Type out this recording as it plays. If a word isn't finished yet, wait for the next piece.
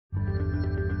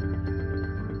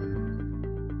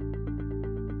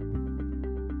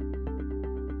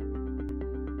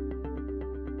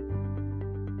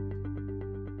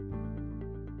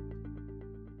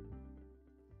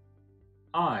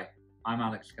I'm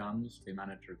Alex Guns, the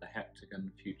manager of the Heptagon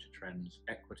Future Trends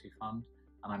Equity Fund,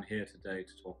 and I'm here today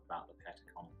to talk about the pet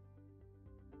economy.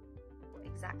 What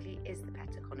exactly is the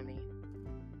pet economy?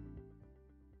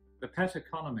 The pet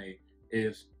economy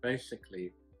is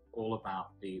basically all about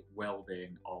the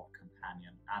well-being of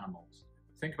companion animals.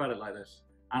 Think about it like this.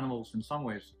 Animals in some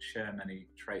ways share many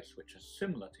traits which are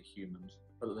similar to humans,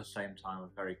 but at the same time are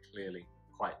very clearly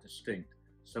quite distinct.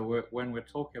 So when we're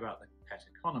talking about the pet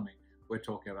economy, we're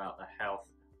talking about the health,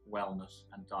 wellness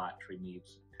and dietary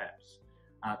needs of pets.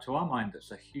 To our mind,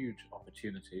 it's a huge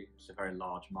opportunity. It's a very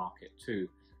large market too.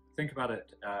 Think about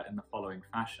it in the following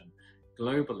fashion.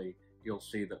 Globally, you'll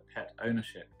see that pet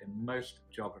ownership in most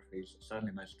geographies,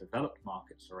 certainly most developed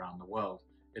markets around the world,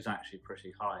 is actually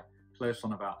pretty high. Close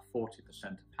on about 40%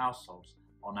 of households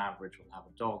on average will have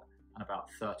a dog, and about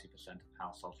 30% of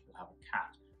households will have a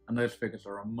cat. And those figures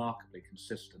are remarkably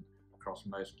consistent across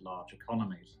most large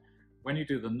economies. When you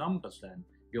do the numbers then,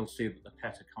 you'll see that the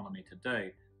pet economy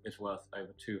today is worth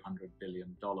over $200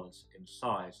 billion in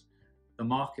size. The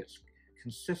market's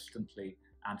consistently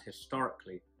and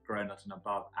historically grown at an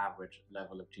above average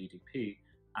level of GDP,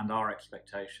 and our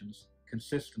expectations,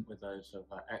 consistent with those of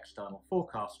external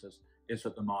forecasters, is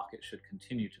that the market should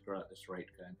continue to grow at this rate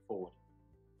going forward.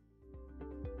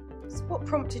 So what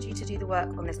prompted you to do the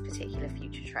work on this particular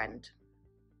future trend?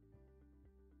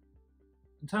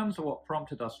 In terms of what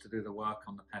prompted us to do the work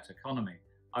on the pet economy,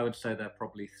 I would say there are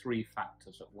probably three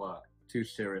factors at work, two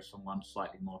serious and one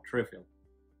slightly more trivial.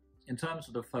 In terms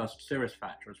of the first serious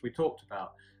factor, as we talked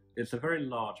about, it's a very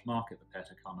large market, the pet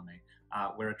economy.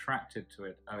 We're attracted to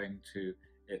it owing to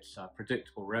its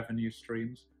predictable revenue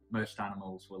streams. Most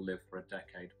animals will live for a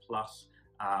decade plus.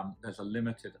 There's a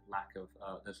limited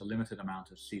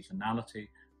amount of seasonality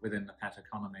within the pet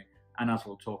economy. And as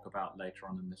we'll talk about later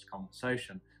on in this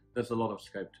conversation, there's a lot of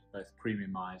scope to both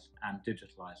premiumize and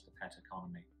digitalize the pet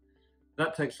economy.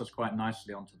 That takes us quite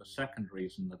nicely onto the second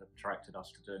reason that attracted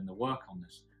us to doing the work on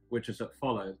this, which is as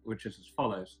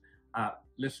follows.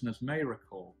 Listeners may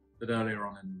recall that earlier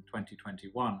on in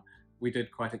 2021, we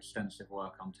did quite extensive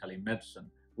work on telemedicine,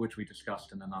 which we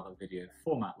discussed in another video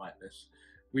format like this.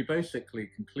 We basically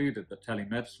concluded that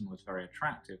telemedicine was very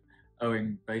attractive,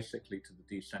 owing basically to the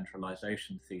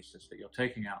decentralization thesis that you're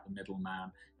taking out the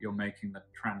middleman, you're making the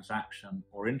transaction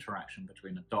or interaction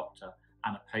between a doctor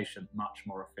and a patient much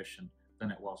more efficient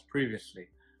than it was previously.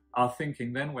 Our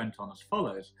thinking then went on as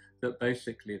follows, that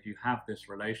basically if you have this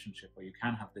relationship, or you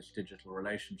can have this digital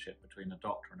relationship between a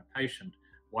doctor and a patient,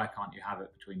 why can't you have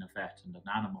it between a vet and an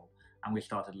animal? And we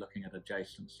started looking at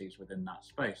adjacencies within that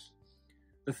space.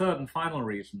 The third and final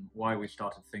reason why we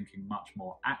started thinking much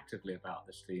more actively about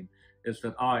this theme is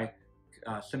that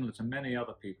similar to many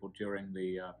other people during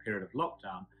the period of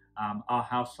lockdown, our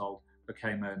household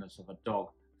became owners of a dog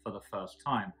for the first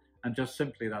time. And just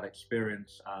simply that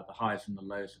experience, the highs and the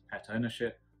lows of pet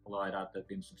ownership, although I'd add there have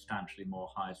been substantially more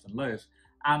highs than lows,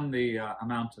 and the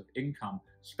amount of income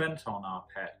spent on our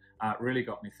pet really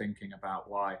got me thinking about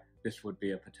why this would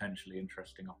be a potentially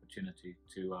interesting opportunity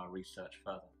to research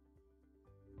further.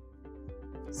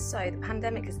 So the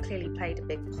pandemic has clearly played a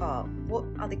big part. What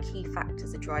are the key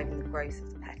factors that are driving the growth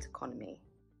of the pet economy?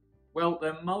 Well,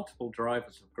 there are multiple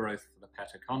drivers of growth for the pet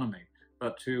economy,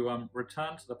 but to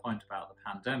return to the point about the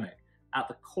pandemic, at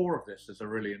the core of this is a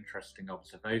really interesting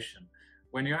observation.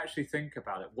 When you actually think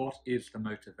about it, what is the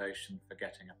motivation for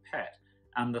getting a pet?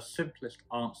 And the simplest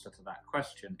answer to that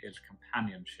question is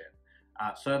companionship.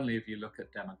 Certainly if you look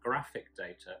at demographic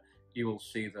data, you will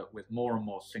see that with more and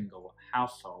more single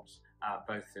households,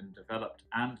 both in developed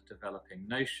and developing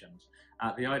nations,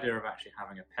 the idea of actually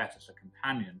having a pet as a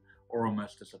companion or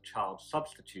almost as a child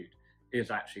substitute is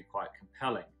actually quite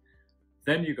compelling.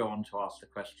 Then you go on to ask the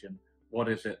question, what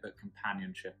is it that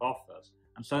companionship offers?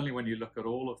 And certainly when you look at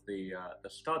all of the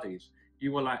studies,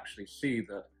 you will actually see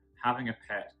that having a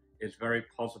pet is very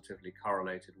positively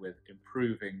correlated with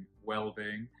improving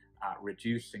well-being,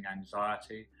 reducing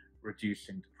anxiety,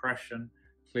 reducing depression,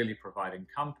 clearly providing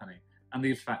company. And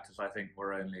these factors, I think,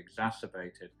 were only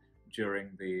exacerbated during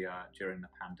the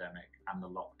pandemic and the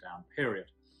lockdown period.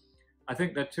 I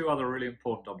think there are two other really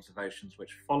important observations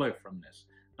which follow from this.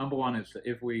 Number one is that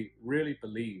if we really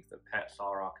believe that pets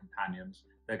are our companions,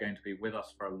 they're going to be with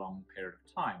us for a long period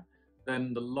of time,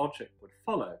 then the logic would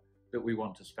follow that we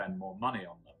want to spend more money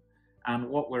on them. And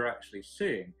what we're actually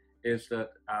seeing is that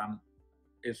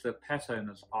pet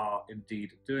owners are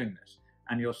indeed doing this.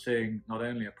 And you're seeing not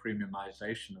only a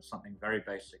premiumization of something very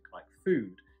basic like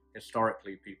food.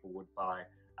 Historically, people would buy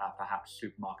perhaps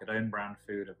supermarket own brand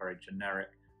food, a very generic,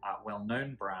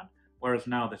 well-known brand, whereas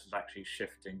now this is actually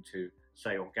shifting to,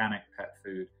 say, organic pet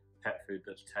food, pet food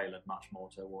that's tailored much more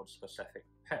towards specific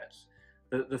pets.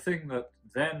 The thing that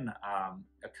then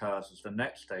occurs as the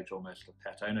next stage almost of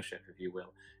pet ownership, if you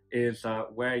will, is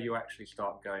where you actually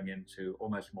start going into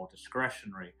almost more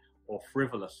discretionary or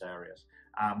frivolous areas.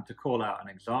 To call out an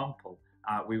example,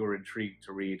 we were intrigued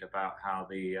to read about how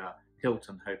the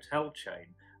Hilton hotel chain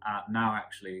now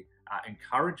actually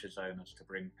encourages owners to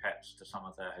bring pets to some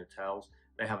of their hotels.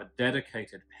 They have a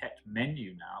dedicated pet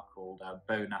menu now called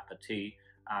Bon Appetit.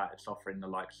 It's offering the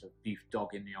likes of beef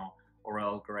bourguignon or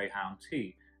Earl Greyhound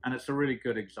tea. And it's a really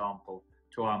good example,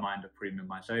 to our mind, of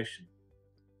premiumization.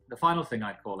 The final thing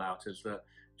I'd call out is that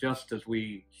just as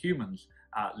we humans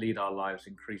lead our lives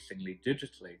increasingly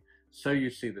digitally, so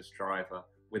you see this driver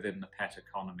within the pet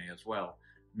economy as well.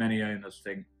 Many owners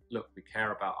think, look, we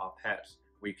care about our pets,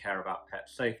 we care about pet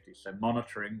safety. So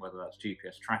monitoring, whether that's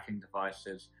GPS tracking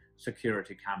devices,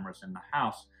 security cameras in the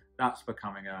house, that's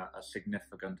becoming a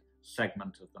significant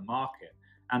segment of the market.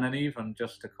 And then even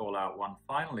just to call out one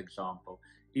final example,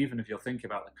 even if you're thinking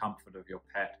about the comfort of your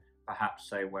pet, perhaps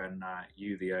say when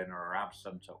you, the owner, are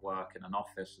absent at work in an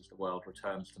office as the world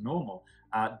returns to normal,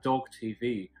 Dog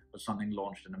TV was something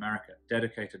launched in America,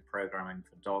 dedicated programming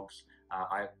for dogs.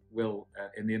 I will,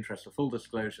 in the interest of full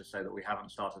disclosure, say that we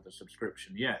haven't started a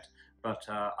subscription yet, but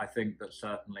I think that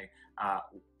certainly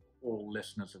all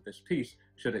listeners of this piece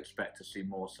should expect to see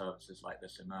more services like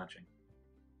this emerging.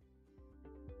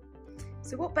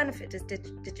 So what benefit does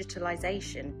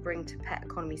digitalisation bring to pet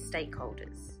economy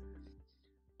stakeholders?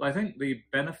 Well, I think the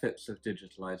benefits of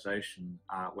digitalisation,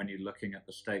 when you're looking at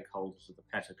the stakeholders of the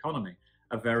pet economy,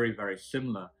 are very, very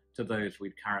similar to those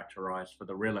we'd characterise for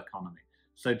the real economy.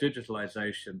 So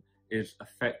digitalisation is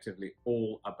effectively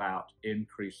all about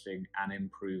increasing and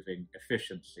improving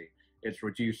efficiency. It's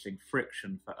reducing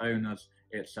friction for owners.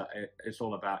 It's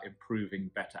all about improving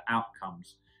better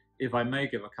outcomes. If I may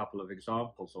give a couple of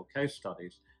examples or case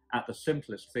studies, at the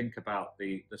simplest, think about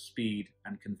the speed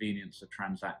and convenience of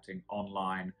transacting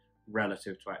online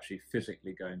relative to actually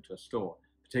physically going to a store,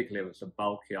 particularly if it's a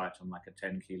bulky item like a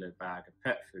 10-kilo bag of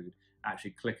pet food,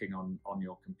 actually clicking on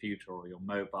your computer or your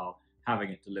mobile,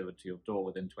 having it delivered to your door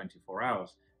within 24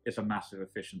 hours is a massive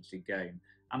efficiency gain.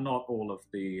 And not all of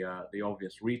the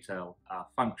obvious retail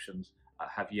functions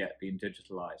have yet been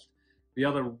digitalized. The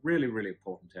other really, really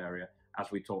important area, as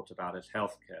we talked about, is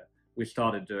healthcare. We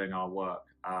started doing our work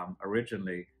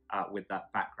originally with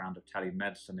that background of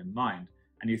telemedicine in mind.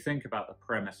 And you think about the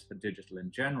premise for digital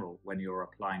in general when you're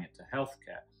applying it to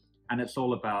healthcare. And it's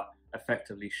all about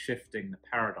effectively shifting the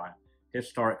paradigm.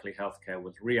 Historically, healthcare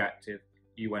was reactive.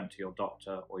 You went to your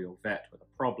doctor or your vet with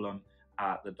a problem.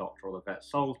 The doctor or the vet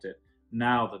solved it.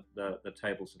 Now the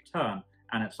tables have turned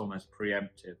and it's almost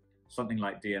preemptive. Something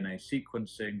like DNA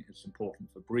sequencing is important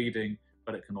for breeding,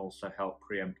 but it can also help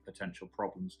preempt potential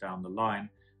problems down the line.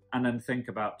 And then think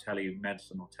about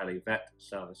telemedicine or televet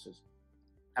services.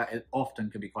 It often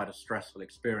can be quite a stressful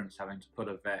experience having to put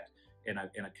a vet in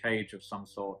a cage of some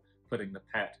sort, putting the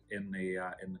pet in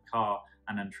the car,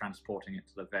 and then transporting it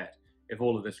to the vet. If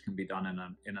all of this can be done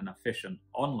in an efficient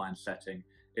online setting,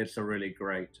 it's a really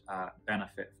great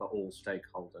benefit for all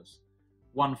stakeholders.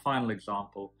 One final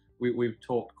example, we've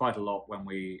talked quite a lot when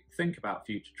we think about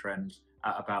future trends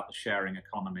about the sharing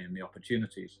economy and the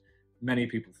opportunities. Many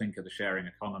people think of the sharing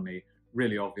economy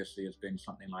really obviously as being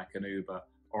something like an Uber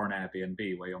or an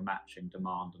Airbnb, where you're matching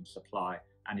demand and supply,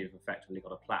 and you've effectively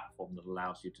got a platform that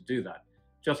allows you to do that.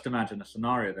 Just imagine a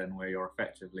scenario then where you're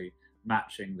effectively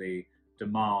matching the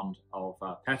demand of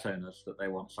pet owners that they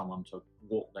want someone to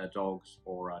walk their dogs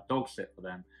or dog sit for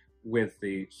them with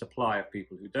the supply of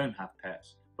people who don't have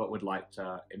pets but would like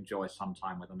to enjoy some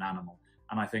time with an animal.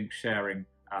 And I think sharing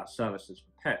services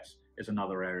for pets is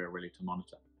another area really to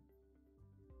monitor.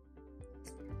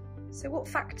 So what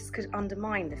factors could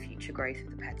undermine the future growth of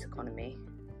the pet economy?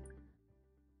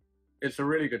 It's a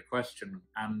really good question.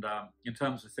 And in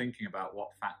terms of thinking about what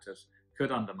factors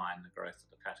could undermine the growth of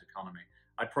the pet economy,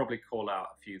 I'd probably call out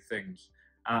a few things.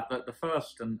 The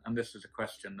first, and this is a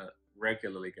question that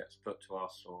regularly gets put to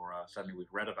us, or certainly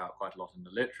we've read about quite a lot in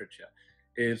the literature,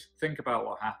 is think about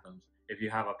what happens if you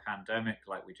have a pandemic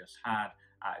like we just had.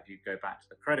 If you go back to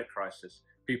the credit crisis,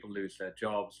 people lose their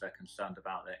jobs, they're concerned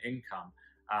about their income.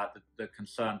 The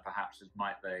concern perhaps is,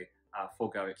 might they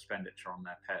forego expenditure on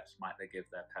their pets? Might they give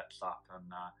their pets up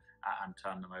and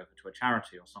turn them over to a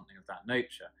charity or something of that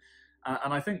nature?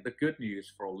 And I think the good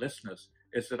news for all listeners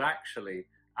is that actually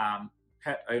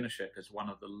pet ownership is one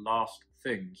of the last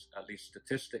things, at least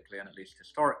statistically and at least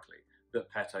historically, that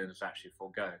pet owners actually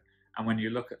forego. And when you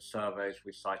look at surveys,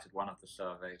 we cited one of the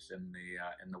surveys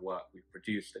in the work we've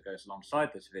produced that goes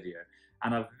alongside this video,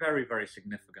 and a very, very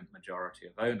significant majority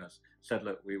of owners said,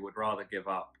 look, we would rather give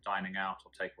up dining out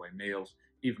or takeaway meals,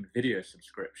 even video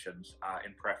subscriptions,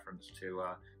 in preference to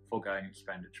foregoing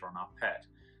expenditure on our pet.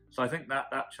 So I think that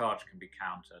charge can be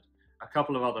countered. A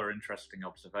couple of other interesting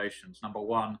observations. Number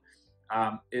one,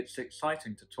 it's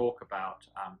exciting to talk about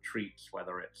treats,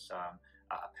 whether it's a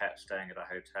pet staying at a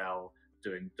hotel,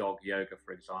 doing dog yoga,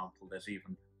 for example. There's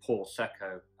even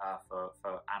Prosecco for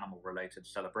animal-related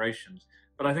celebrations.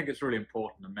 But I think it's really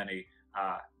important, and many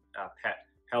pet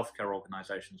healthcare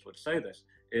organizations would say this,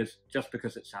 is just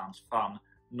because it sounds fun,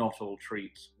 not all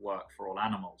treats work for all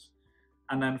animals.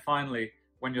 And then finally,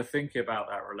 when you're thinking about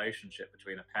that relationship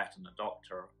between a pet and a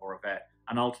doctor or a vet,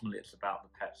 and ultimately it's about the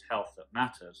pet's health that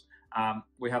matters,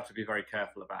 we have to be very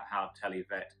careful about how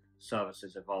televet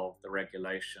services evolve, the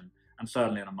regulation, and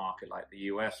certainly in a market like the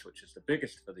US, which is the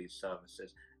biggest for these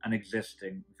services, an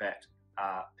existing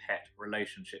vet-pet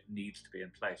relationship needs to be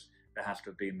in place. There has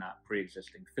to have been that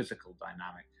pre-existing physical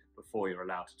dynamic before you're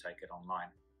allowed to take it online.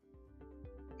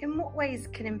 In what ways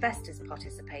can investors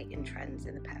participate in trends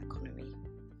in the pet economy?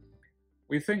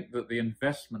 We think that the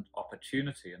investment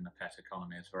opportunity in the pet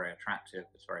economy is very attractive,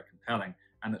 it's very compelling,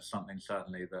 and it's something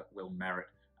certainly that will merit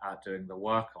doing the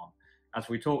work on. As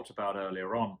we talked about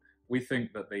earlier on, we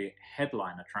think that the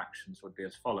headline attractions would be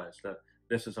as follows, that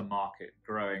this is a market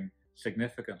growing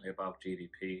significantly above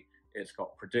GDP. It's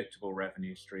got predictable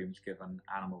revenue streams given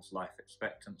animals' life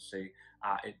expectancy.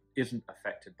 It isn't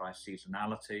affected by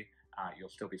seasonality. You'll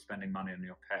still be spending money on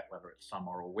your pet, whether it's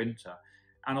summer or winter.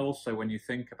 And also, when you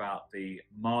think about the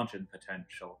margin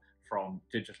potential from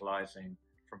digitalizing,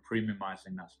 from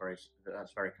premiumizing, that's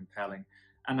very compelling.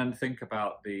 And then think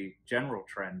about the general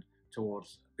trend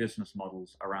towards business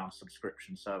models around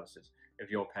subscription services. If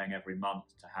you're paying every month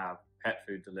to have pet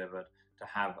food delivered, to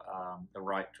have the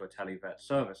right to a televet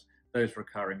service, those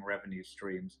recurring revenue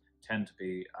streams tend to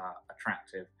be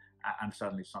attractive, and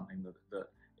certainly something that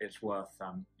it's worth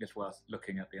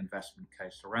looking at the investment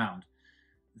case around.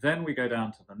 Then we go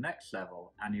down to the next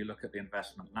level and you look at the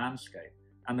investment landscape.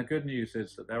 And the good news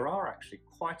is that there are actually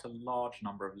quite a large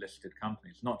number of listed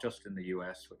companies, not just in the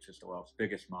US, which is the world's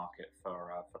biggest market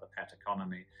for the pet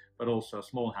economy, but also a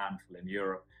small handful in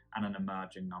Europe and an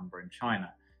emerging number in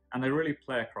China. And they really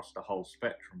play across the whole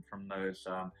spectrum, from those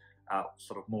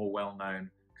sort of more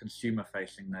well-known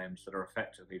consumer-facing names that are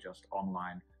effectively just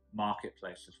online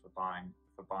marketplaces for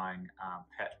buying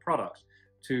pet products,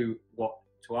 to what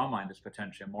to our mind is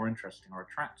potentially a more interesting or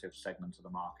attractive segment of the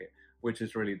market, which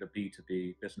is really the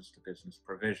B2B, business-to-business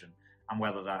provision. And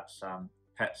whether that's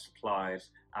pet supplies,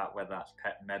 whether that's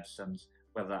pet medicines,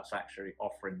 whether that's actually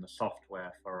offering the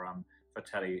software for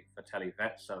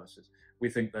televet services, we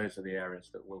think those are the areas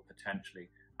that will potentially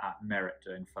merit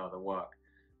doing further work.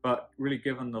 But really,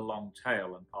 given the long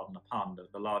tail, and pardon the pun,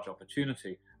 the large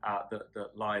opportunity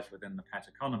that lies within the pet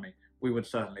economy, we would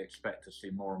certainly expect to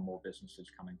see more and more businesses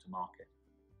coming to market.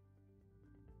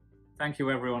 Thank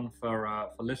you, everyone, for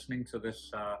listening to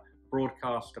this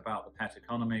broadcast about the pet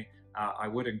economy. I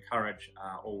would encourage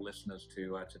all listeners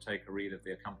to take a read of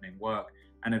the accompanying work.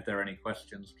 And if there are any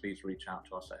questions, please reach out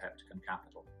to us at Heptagon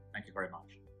Capital. Thank you very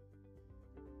much.